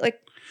 Do I like,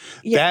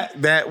 yeah.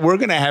 That we're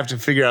going to have to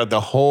figure out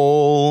the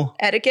whole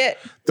etiquette,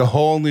 the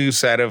whole new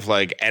set of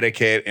like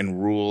etiquette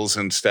and rules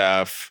and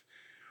stuff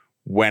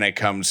when it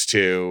comes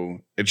to,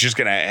 it's just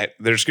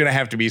there's going to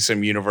have to be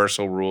some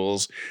universal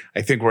rules.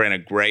 I think we're in a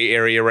gray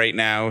area right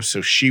now.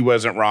 So she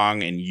wasn't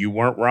wrong and you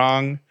weren't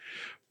wrong.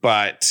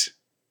 But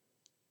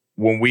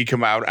when we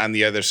come out on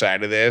the other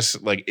side of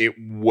this, like it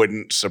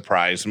wouldn't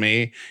surprise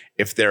me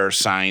if there are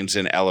signs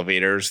in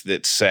elevators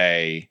that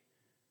say,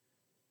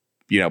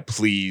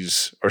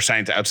 please, or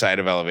signs outside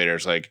of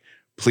elevators, like,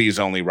 please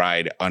only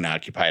ride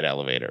unoccupied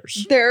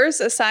elevators.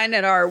 There's a sign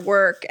at our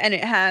work and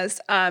it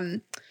has,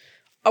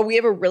 we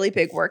have a really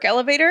big work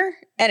elevator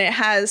and it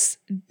has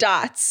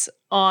dots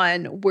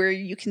on where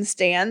you can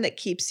stand that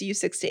keeps you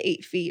 6 to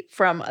 8 feet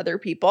from other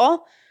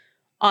people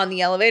on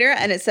the elevator.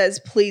 And it says,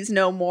 please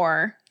no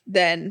more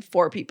than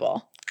 4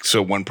 people.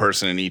 So 1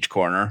 person in each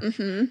corner.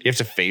 Mm-hmm. You have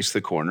to face the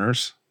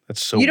corners.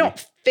 That's so You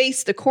don't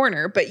face the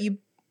corner, but you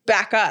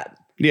back up.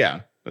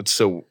 Yeah. That's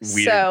so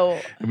weird. So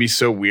it'd be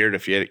so weird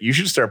if you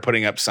should start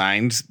putting up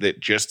signs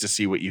that just to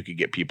see what you could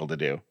get people to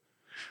do.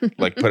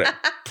 Like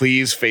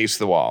please face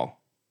the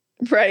wall.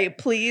 Right.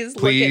 Please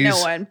look at no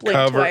one.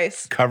 Blink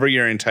twice. Cover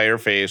your entire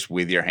face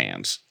with your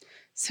hands.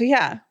 So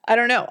yeah, I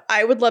don't know.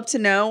 I would love to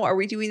know, are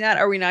we doing that?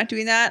 Are we not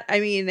doing that?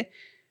 I mean,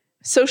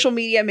 social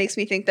media makes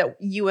me think that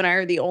you and I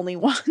are the only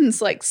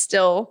ones like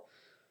still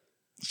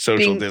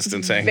social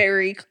distancing.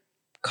 Very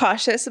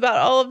cautious about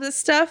all of this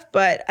stuff,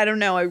 but I don't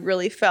know. I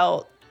really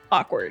felt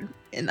awkward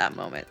in that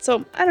moment.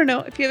 So I don't know.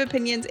 If you have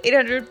opinions,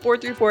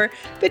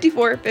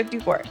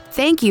 800-434-5454.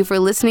 Thank you for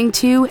listening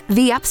to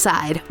The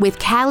Upside with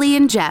Callie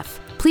and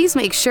Jeff. Please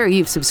make sure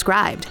you've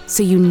subscribed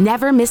so you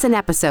never miss an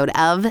episode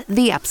of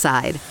The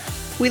Upside.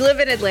 We live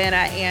in Atlanta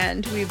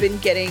and we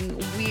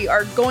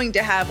are going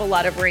to have a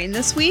lot of rain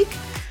this week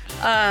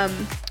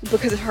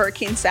because of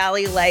Hurricane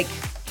Sally. Like,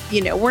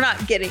 we're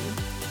not getting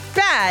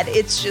bad.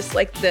 It's just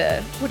like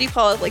what do you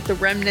call it? Like the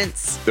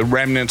remnants. The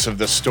remnants of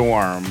the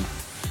storm,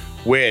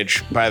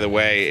 which, by the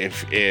way,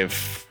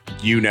 if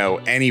you know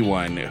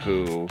anyone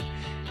who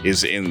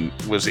was in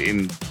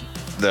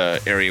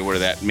the area where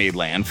that made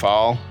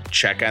landfall,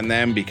 check on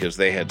them because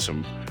they had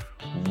some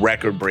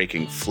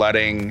record-breaking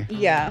flooding.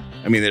 Yeah.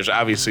 I mean, there's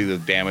obviously the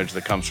damage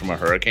that comes from a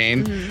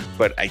hurricane,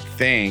 but I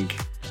think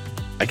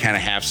I kind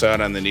of half saw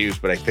it on the news,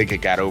 but I think it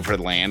got over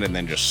the land and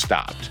then just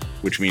stopped,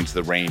 which means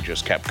the rain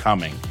just kept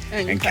coming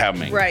and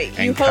coming. Right.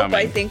 You hope,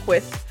 I think,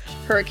 with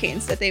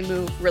hurricanes that they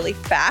move really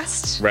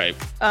fast. Right.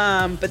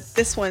 But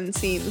this one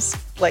seems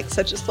like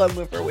such a slow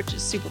mover, which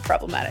is super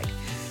problematic.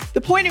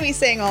 The point of me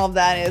saying all of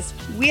that is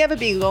we have a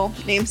beagle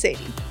named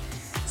Sadie.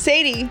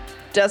 Sadie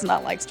does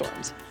not like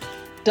storms,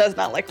 does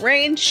not like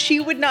rain. She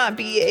would not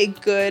be a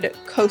good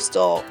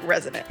coastal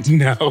resident.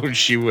 No,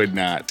 she would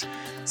not.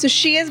 So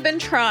she has been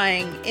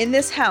trying in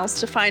this house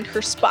to find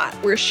her spot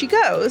where she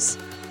goes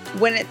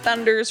when it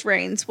thunders,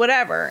 rains,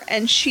 whatever.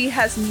 And she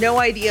has no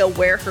idea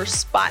where her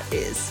spot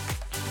is.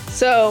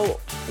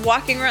 So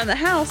walking around the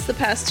house the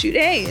past 2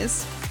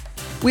 days,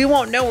 we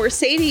won't know where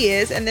Sadie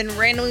is, and then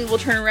randomly we'll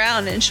turn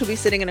around and she'll be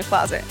sitting in a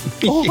closet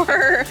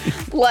or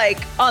like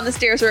on the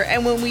stairs.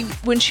 And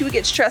when she would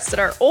get stressed at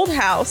our old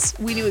house,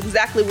 we knew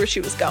exactly where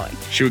she was going.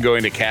 She would go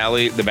into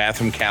the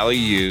bathroom Callie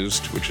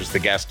used, which is the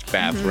guest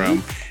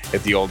bathroom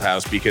at the old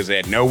house, because they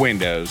had no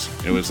windows.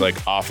 It was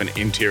like off an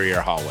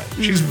interior hallway.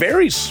 She's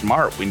very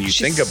smart when you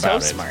think about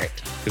it. So smart.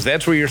 Because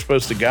that's where you're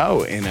supposed to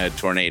go in a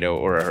tornado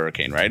or a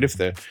hurricane, right?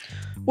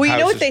 Well, you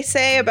know what they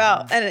say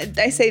about, and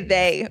I say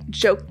they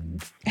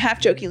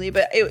half jokingly,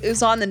 but it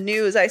was on the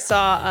news. I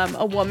saw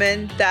a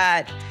woman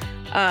that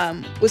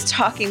was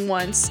talking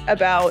once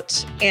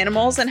about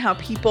animals and how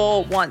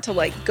people want to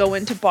like go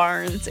into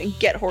barns and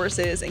get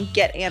horses and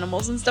get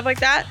animals and stuff like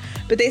that.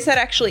 But they said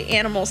actually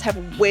animals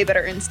have way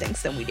better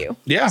instincts than we do.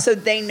 Yeah. So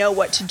they know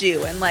what to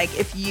do. And like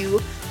if you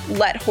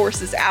let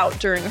horses out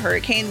during a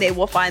hurricane, they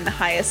will find the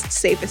highest,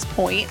 safest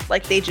point.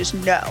 Like they just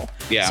know.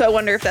 Yeah. So I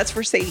wonder if that's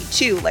for Sadie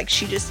too. Like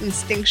she just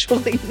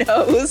instinctually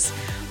knows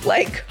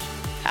like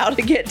how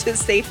to get to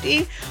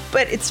safety.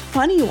 But it's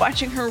funny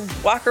watching her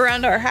walk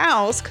around our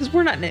house because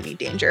we're not in any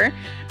danger.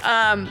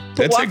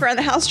 But walk around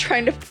the house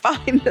trying to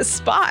find the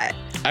spot.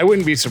 I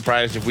wouldn't be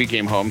surprised if we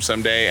came home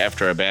someday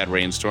after a bad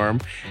rainstorm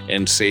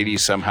and Sadie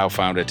somehow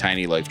found a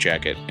tiny life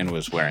jacket and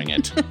was wearing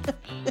it.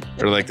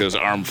 Or like those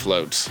arm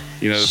floats.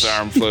 You know, those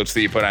arm floats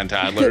that you put on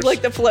toddlers?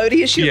 Like the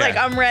floaties. She's Yeah. like,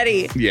 I'm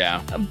ready.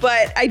 Yeah.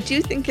 But I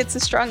do think it's a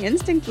strong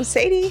instinct with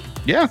Sadie.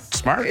 Yeah,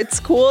 smart. It's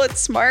cool. It's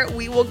smart.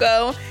 We will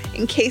go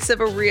in case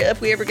of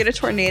if we ever get a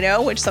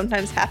tornado, which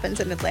sometimes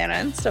happens in Atlanta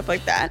and stuff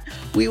like that.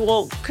 We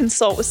will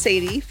consult with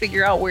Sadie,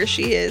 figure out where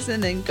she is,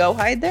 and then go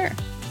hide there.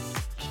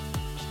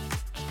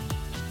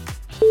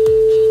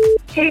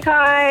 Hey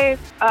guys,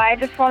 I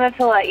just wanted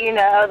to let you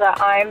know that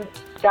I'm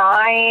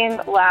dying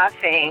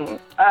laughing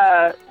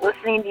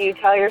listening to you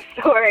tell your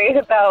story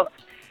about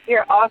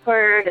your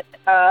awkward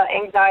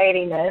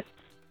anxiety-ness.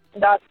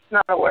 That's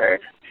not a word.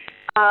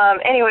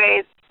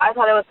 Anyways, I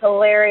thought it was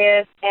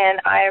hilarious,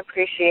 and I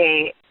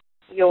appreciate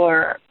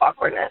your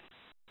awkwardness.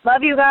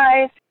 Love you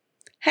guys.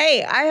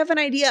 Hey, I have an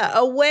idea,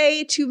 a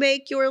way to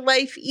make your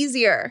life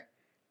easier.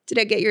 Did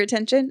I get your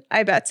attention?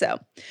 I bet so.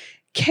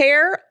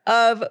 Care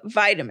of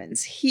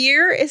Vitamins.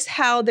 Here is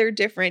how they're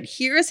different.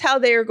 Here is how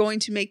they are going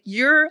to make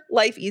your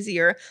life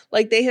easier,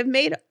 like they have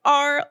made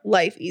our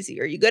life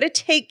easier. You go to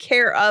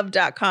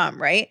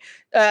takecareof.com, right?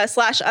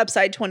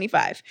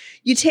 /upside25.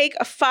 You take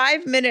a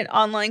 5-minute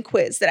online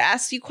quiz that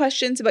asks you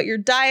questions about your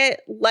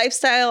diet,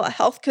 lifestyle, a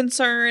health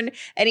concern,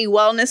 any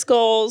wellness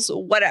goals,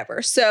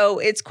 whatever. So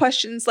it's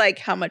questions like,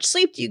 how much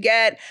sleep do you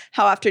get?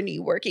 How often are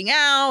you working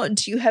out?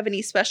 Do you have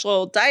any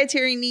special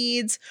dietary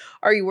needs?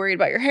 Are you worried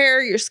about your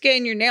hair, your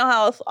skin, your nail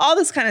health, all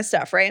this kind of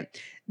stuff, right?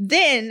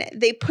 Then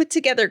they put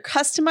together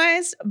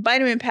customized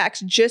vitamin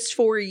packs just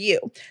for you.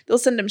 They'll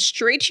send them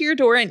straight to your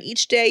door, and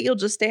each day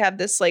they have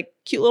this like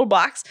cute little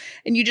box,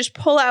 and you just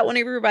pull out one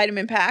of your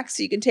vitamin packs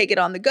so you can take it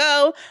on the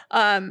go.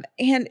 And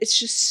it's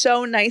just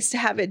so nice to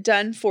have it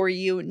done for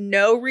you.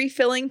 No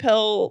refilling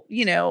pill,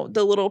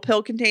 the little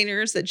pill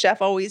containers that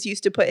Jeff always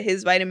used to put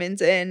his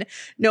vitamins in.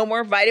 No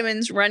more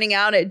vitamins running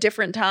out at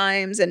different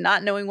times and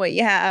not knowing what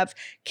you have.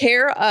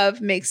 Care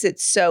of makes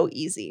it so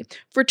easy.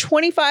 For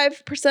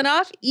 25%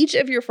 off each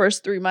of your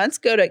first 3 months,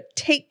 go to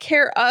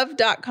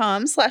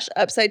takecareof.com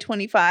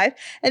 /upside25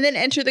 and then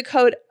enter the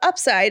code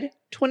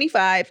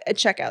UPSIDE25 at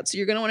checkout. So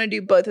you're going to want to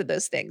do both of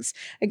those things.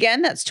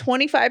 Again, that's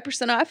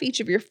 25% off each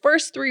of your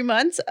first 3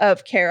 months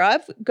of Care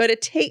of. Go to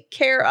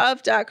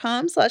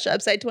takecareof.com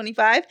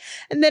 /upside25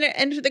 and then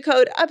enter the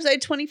code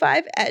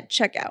UPSIDE25 at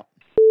checkout.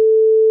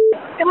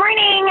 Good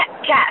morning,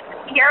 Jeff.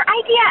 Your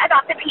idea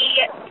about the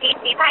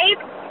PVC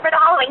pipe for the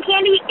Halloween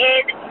candy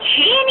is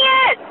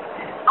genius.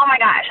 Oh my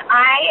gosh,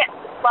 I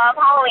love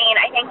Halloween,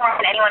 I think, more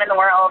than anyone in the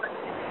world.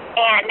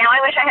 And now I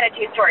wish I had a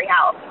 2-story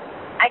house.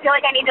 I feel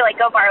like I need to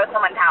go borrow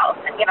someone's house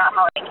and give out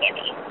Halloween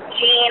candy.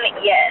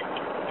 Genius.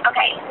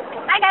 Okay,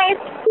 bye guys.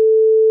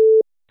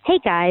 Hey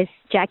guys,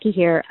 Jackie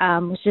here.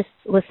 Was just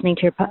listening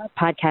to your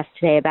podcast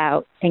today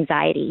about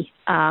anxiety.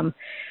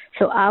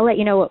 So I'll let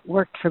you know what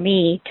worked for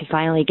me to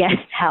finally get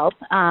help.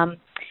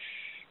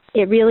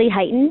 It really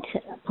heightened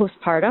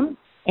postpartum,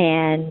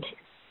 and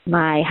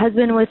my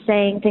husband was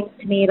saying things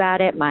to me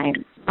about it. My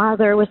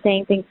mother was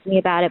saying things to me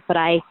about it, but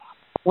I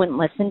wouldn't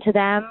listen to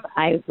them.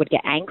 I would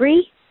get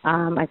angry.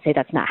 I'd say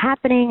that's not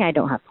happening. I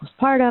don't have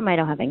postpartum. I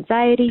don't have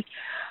anxiety.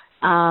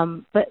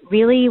 But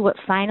really what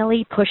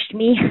finally pushed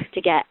me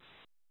to get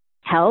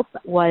help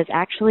was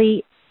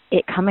actually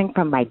it coming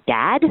from my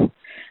dad,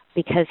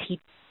 because he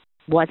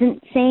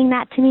wasn't saying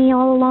that to me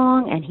all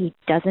along, and he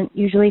doesn't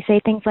usually say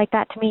things like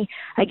that to me.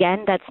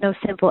 Again, that's no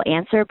simple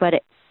answer, but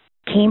it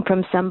came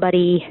from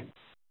somebody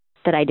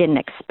that I didn't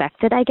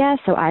expect it, I guess.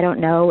 So I don't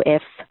know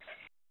if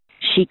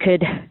she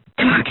could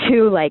talk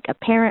to like a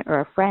parent or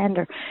a friend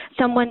or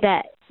someone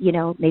that,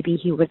 maybe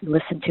he would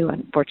listen to,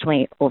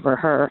 unfortunately, over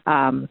her.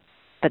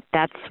 But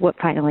that's what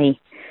finally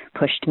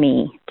pushed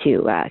me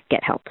to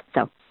get help.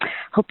 So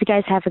hope you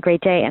guys have a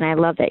great day. And I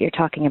love that you're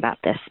talking about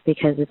this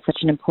because it's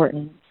such an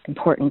important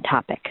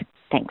topic.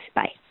 Thanks.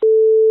 Bye.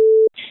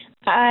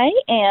 I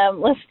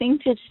am listening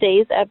to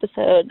today's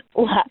episode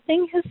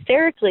laughing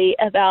hysterically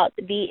about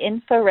the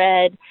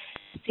infrared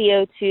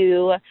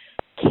CO2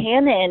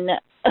 cannon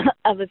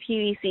of a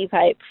PVC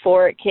pipe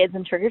for kids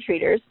and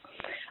trick-or-treaters.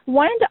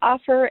 Wanted to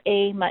offer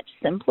a much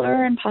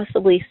simpler and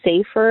possibly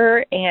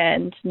safer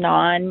and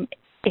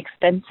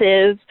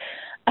non-expensive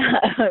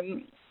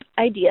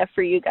idea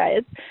for you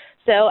guys.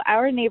 So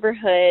our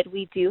neighborhood,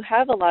 we do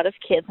have a lot of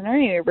kids in our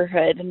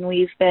neighborhood, and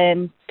we've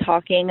been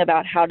talking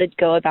about how to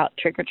go about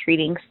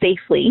trick-or-treating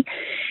safely.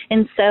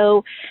 And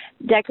so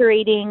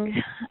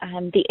decorating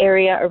the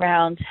area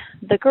around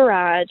the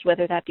garage,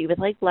 whether that be with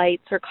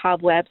lights or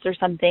cobwebs or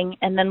something,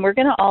 and then we're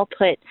going to all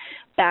put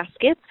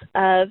baskets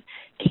of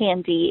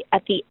candy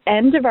at the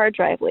end of our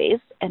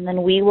driveways, and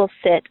then we will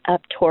sit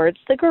up towards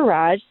the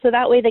garage, so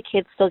that way the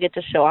kids still get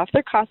to show off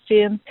their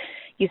costumes.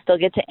 You still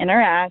get to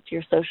interact,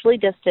 you're socially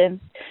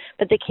distanced,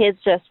 but the kids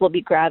just will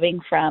be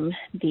grabbing from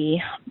the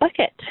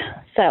bucket.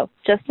 So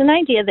just an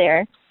idea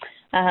there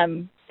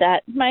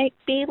that might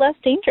be less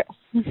dangerous.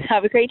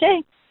 Have a great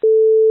day.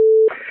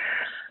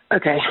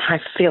 Okay, I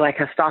feel like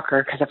a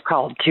stalker because I've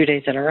called 2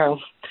 days in a row.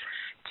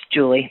 It's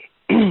Julie.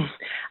 I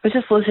was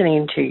just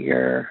listening to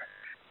your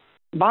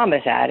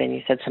Bombas ad, and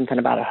you said something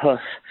about a hoof,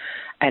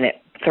 and it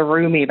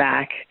threw me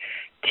back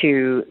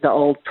to the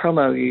old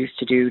promo you used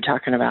to do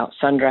talking about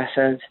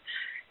sundresses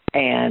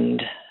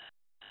and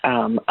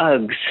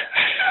Uggs.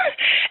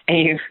 And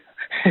you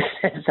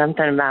said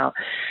something about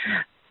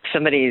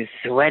somebody's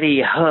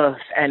sweaty hoof,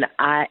 and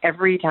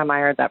every time I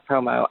heard that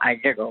promo, I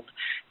giggled.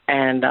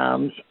 And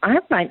I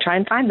might try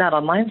and find that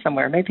online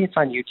somewhere. Maybe it's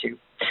on YouTube.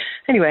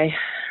 Anyway,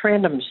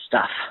 random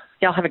stuff.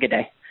 Y'all have a good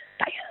day.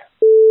 Bye.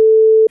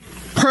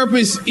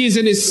 Purpose is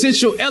an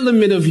essential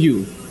element of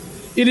you.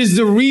 It is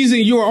the reason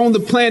you are on the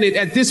planet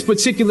at this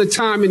particular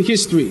time in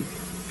history.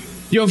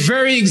 Your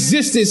very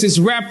existence is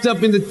wrapped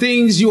up in the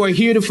things you are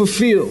here to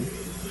fulfill.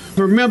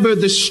 Remember,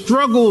 the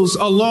struggles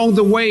along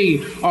the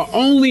way are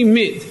only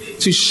meant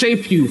to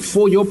shape you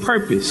for your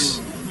purpose.